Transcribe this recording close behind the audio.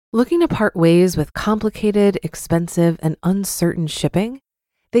Looking to part ways with complicated, expensive, and uncertain shipping?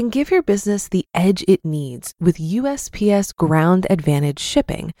 Then give your business the edge it needs with USPS Ground Advantage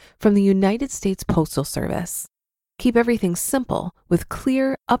shipping from the United States Postal Service. Keep everything simple with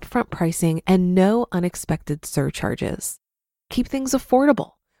clear, upfront pricing and no unexpected surcharges. Keep things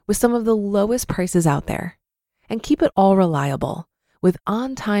affordable with some of the lowest prices out there. And keep it all reliable with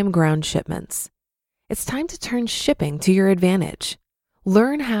on-time ground shipments. It's time to turn shipping to your advantage.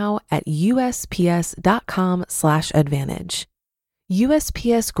 Learn how at USPS.com/advantage.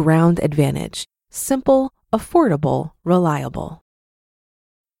 USPS Ground Advantage. Simple, affordable, reliable.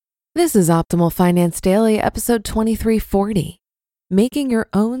 This is Optimal Finance Daily, episode 2340, Making Your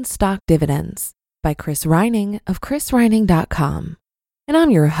Own Stock Dividends by Chris Reining of chrisreining.com. And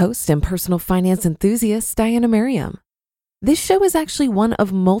I'm your host and personal finance enthusiast, Diana Merriam. This show is actually one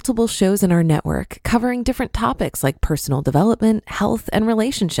of multiple shows in our network covering different topics like personal development, health, and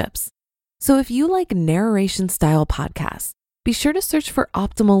relationships. So if you like narration-style podcasts, be sure to search for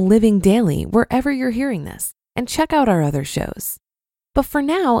Optimal Living Daily wherever you're hearing this and check out our other shows. But for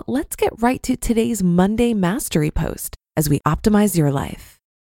now, let's get right to today's Monday Mastery post as we optimize your life.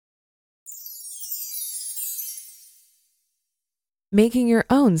 Making Your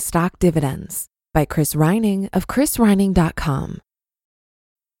Own Stock Dividends by Chris Reining of chrisreining.com.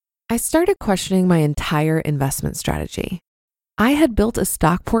 I started questioning my entire investment strategy. I had built a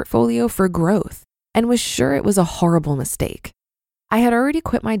stock portfolio for growth and was sure it was a horrible mistake. I had already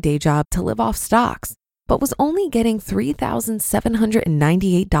quit my day job to live off stocks, but was only getting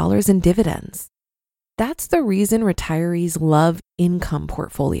 $3,798 in dividends. That's the reason retirees love income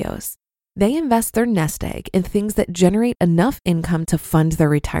portfolios. They invest their nest egg in things that generate enough income to fund their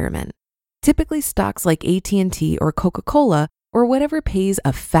retirement. Typically stocks like AT&T or Coca-Cola or whatever pays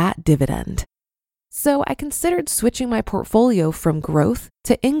a fat dividend. So I considered switching my portfolio from growth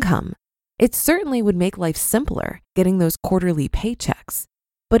to income. It certainly would make life simpler getting those quarterly paychecks,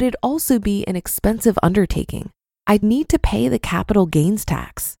 but it'd also be an expensive undertaking. I'd need to pay the capital gains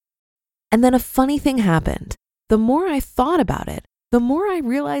tax. And then a funny thing happened. The more I thought about it, the more I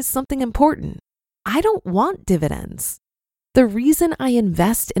realized something important. I don't want dividends. The reason I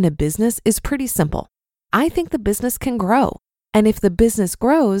invest in a business is pretty simple. I think the business can grow, and if the business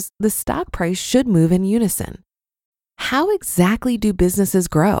grows, the stock price should move in unison. How exactly do businesses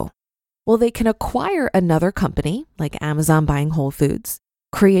grow? Well, they can acquire another company, like Amazon buying Whole Foods,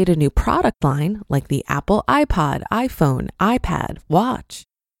 create a new product line, like the Apple iPod, iPhone, iPad, watch,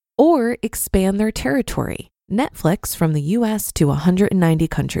 or expand their territory, Netflix from the US to 190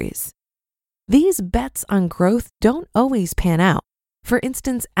 countries. These bets on growth don't always pan out. For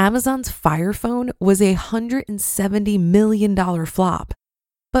instance, Amazon's Fire Phone was a $170 million flop.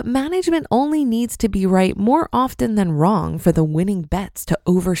 But management only needs to be right more often than wrong for the winning bets to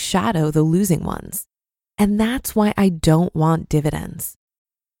overshadow the losing ones. And that's why I don't want dividends.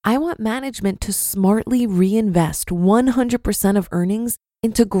 I want management to smartly reinvest 100% of earnings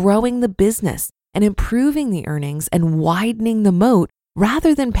into growing the business and improving the earnings and widening the moat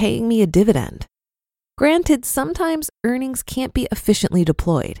rather than paying me a dividend. Granted, sometimes earnings can't be efficiently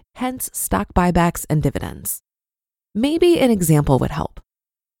deployed, hence stock buybacks and dividends. Maybe an example would help.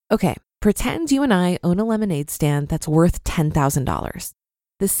 Okay, pretend you and I own a lemonade stand that's worth $10,000.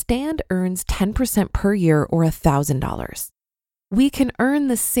 The stand earns 10% per year or $1,000. We can earn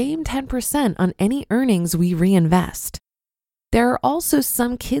the same 10% on any earnings we reinvest. There are also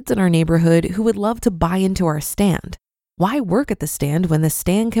some kids in our neighborhood who would love to buy into our stand. Why work at the stand when the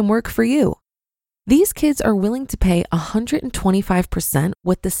stand can work for you? These kids are willing to pay 125%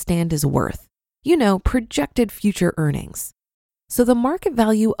 what the stand is worth. Projected future earnings. So the market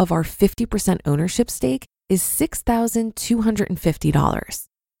value of our 50% ownership stake is $6,250.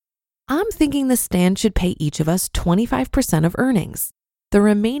 I'm thinking the stand should pay each of us 25% of earnings. The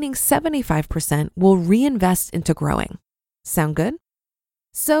remaining 75% will reinvest into growing. Sound good?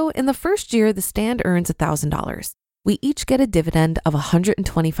 So in the first year, the stand earns $1,000. We each get a dividend of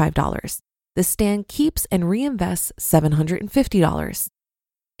 $125. The stand keeps and reinvests $750.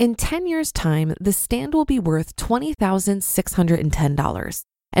 In 10 years' time, the stand will be worth $20,610,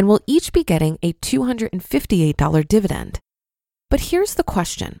 and we'll each be getting a $258 dividend. But here's the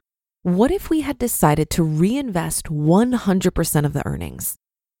question. What if we had decided to reinvest 100% of the earnings?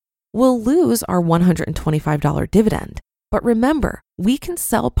 We'll lose our $125 dividend, but remember, we can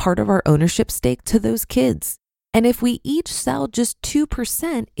sell part of our ownership stake to those kids. And if we each sell just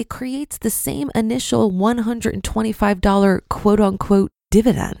 2%, it creates the same initial $125 quote-unquote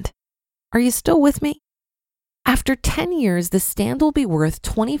dividend. Are you still with me? After 10 years, the stand will be worth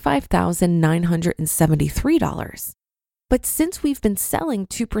 $25,973. But since we've been selling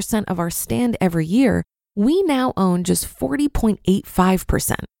 2% of our stand every year, we now own just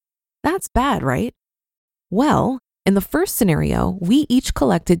 40.85%. That's bad, right? Well, in the first scenario, we each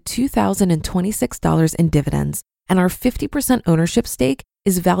collected $2,026 in dividends, and our 50% ownership stake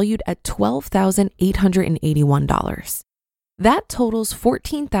is valued at $12,881. That totals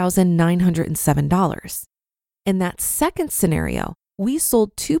 $14,907. In that second scenario, we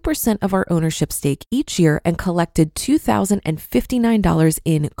sold 2% of our ownership stake each year and collected $2,059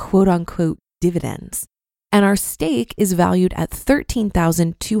 in quote-unquote dividends, and our stake is valued at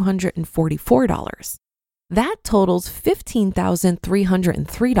 $13,244. That totals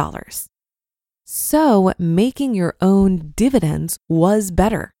 $15,303. So making your own dividends was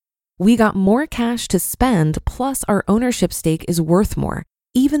better. We got more cash to spend, plus our ownership stake is worth more,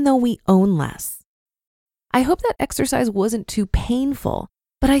 even though we own less. I hope that exercise wasn't too painful,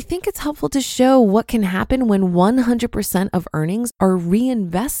 but I think it's helpful to show what can happen when 100% of earnings are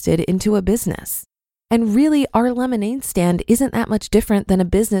reinvested into a business. And really, our lemonade stand isn't that much different than a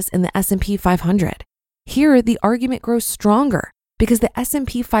business in the S&P 500. Here, the argument grows stronger because the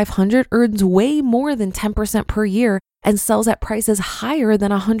S&P 500 earns way more than 10% per year and sells at prices higher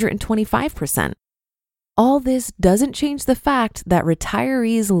than 125%. All this doesn't change the fact that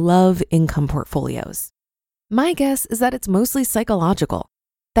retirees love income portfolios. My guess is that it's mostly psychological,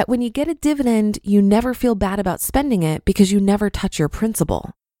 that when you get a dividend, you never feel bad about spending it because you never touch your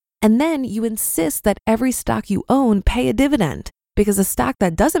principal. And then you insist that every stock you own pay a dividend because a stock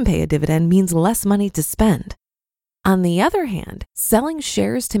that doesn't pay a dividend means less money to spend. On the other hand, selling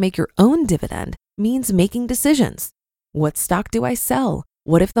shares to make your own dividend means making decisions. What stock do I sell?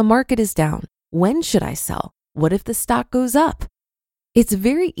 What if the market is down? When should I sell? What if the stock goes up? It's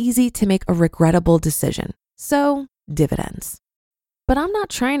very easy to make a regrettable decision. So, dividends. But I'm not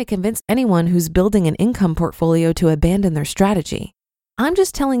trying to convince anyone who's building an income portfolio to abandon their strategy. I'm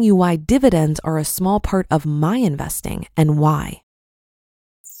just telling you why dividends are a small part of my investing and why.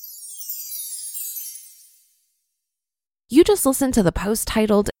 You just listened to the post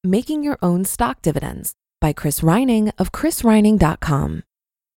titled Making Your Own Stock Dividends by Chris Reining of chrisreining.com.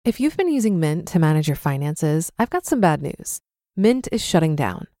 If you've been using Mint to manage your finances, I've got some bad news. Mint is shutting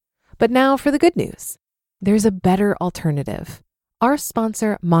down. But now for the good news. There's a better alternative. Our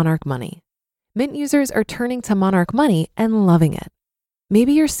sponsor, Monarch Money. Mint users are turning to Monarch Money and loving it.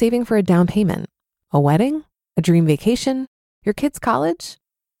 Maybe you're saving for a down payment, a wedding, a dream vacation, your kid's college.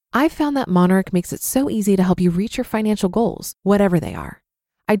 I've found that Monarch makes it so easy to help you reach your financial goals, whatever they are.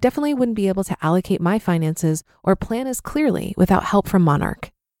 I definitely wouldn't be able to allocate my finances or plan as clearly without help from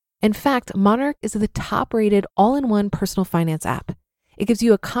Monarch. In fact, Monarch is the top-rated all-in-one personal finance app. It gives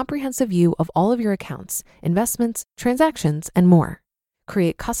you a comprehensive view of all of your accounts, investments, transactions, and more.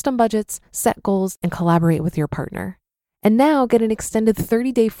 Create custom budgets, set goals, and collaborate with your partner. And now get an extended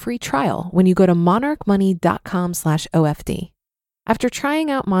 30-day free trial when you go to monarchmoney.com/OFD. After trying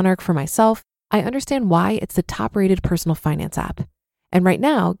out Monarch for myself, I understand why it's the top-rated personal finance app. And right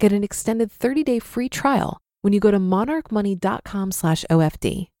now, get an extended 30-day free trial when you go to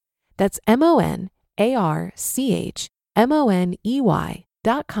monarchmoney.com/OFD. That's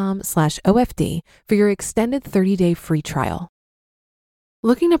monarchmoney.com/OFD for your extended 30-day free trial.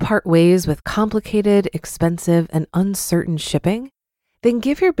 Looking to part ways with complicated, expensive, and uncertain shipping? Then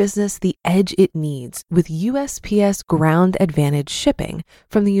give your business the edge it needs with USPS Ground Advantage shipping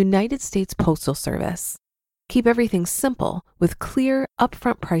from the United States Postal Service. Keep everything simple with clear,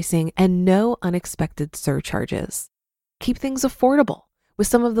 upfront pricing and no unexpected surcharges. Keep things affordable with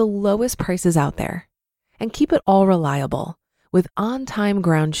some of the lowest prices out there. And keep it all reliable with on-time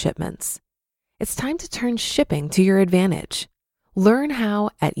ground shipments. It's time to turn shipping to your advantage. Learn how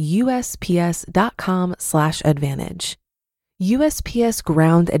at USPS.com/advantage. USPS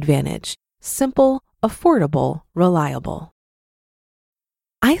Ground Advantage. Simple, affordable, reliable.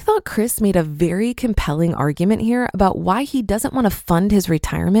 I thought Chris made a very compelling argument here about why he doesn't want to fund his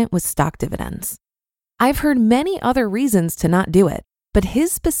retirement with stock dividends. I've heard many other reasons to not do it, but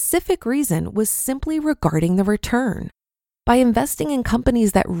his specific reason was simply regarding the return. By investing in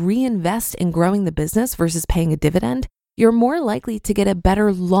companies that reinvest in growing the business versus paying a dividend, you're more likely to get a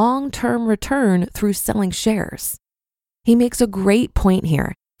better long-term return through selling shares. He makes a great point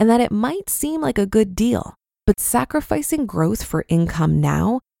here, and that it might seem like a good deal, but sacrificing growth for income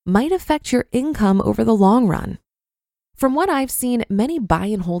now might affect your income over the long run. From what I've seen, many buy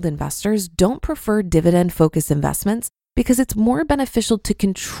and hold investors don't prefer dividend-focused investments because it's more beneficial to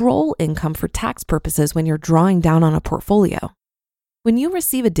control income for tax purposes when you're drawing down on a portfolio. When you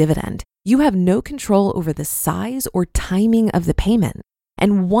receive a dividend, you have no control over the size or timing of the payment,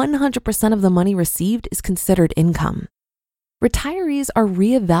 and 100% of the money received is considered income. Retirees are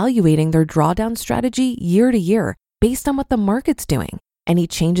reevaluating their drawdown strategy year to year based on what the market's doing, any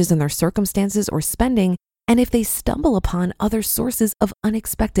changes in their circumstances or spending, and if they stumble upon other sources of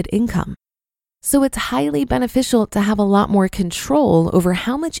unexpected income. So it's highly beneficial to have a lot more control over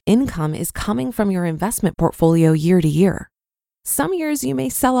how much income is coming from your investment portfolio year to year. Some years you may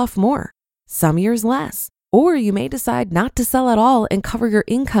sell off more, some years less, or you may decide not to sell at all and cover your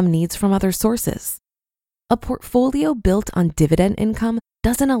income needs from other sources. A portfolio built on dividend income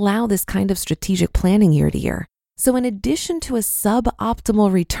doesn't allow this kind of strategic planning year to year. So in addition to a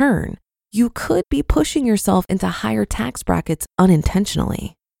suboptimal return, you could be pushing yourself into higher tax brackets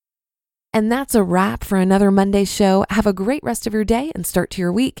unintentionally. And that's a wrap for another Monday show. Have a great rest of your day and start to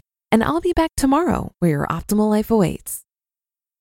your week. And I'll be back tomorrow where your optimal life awaits.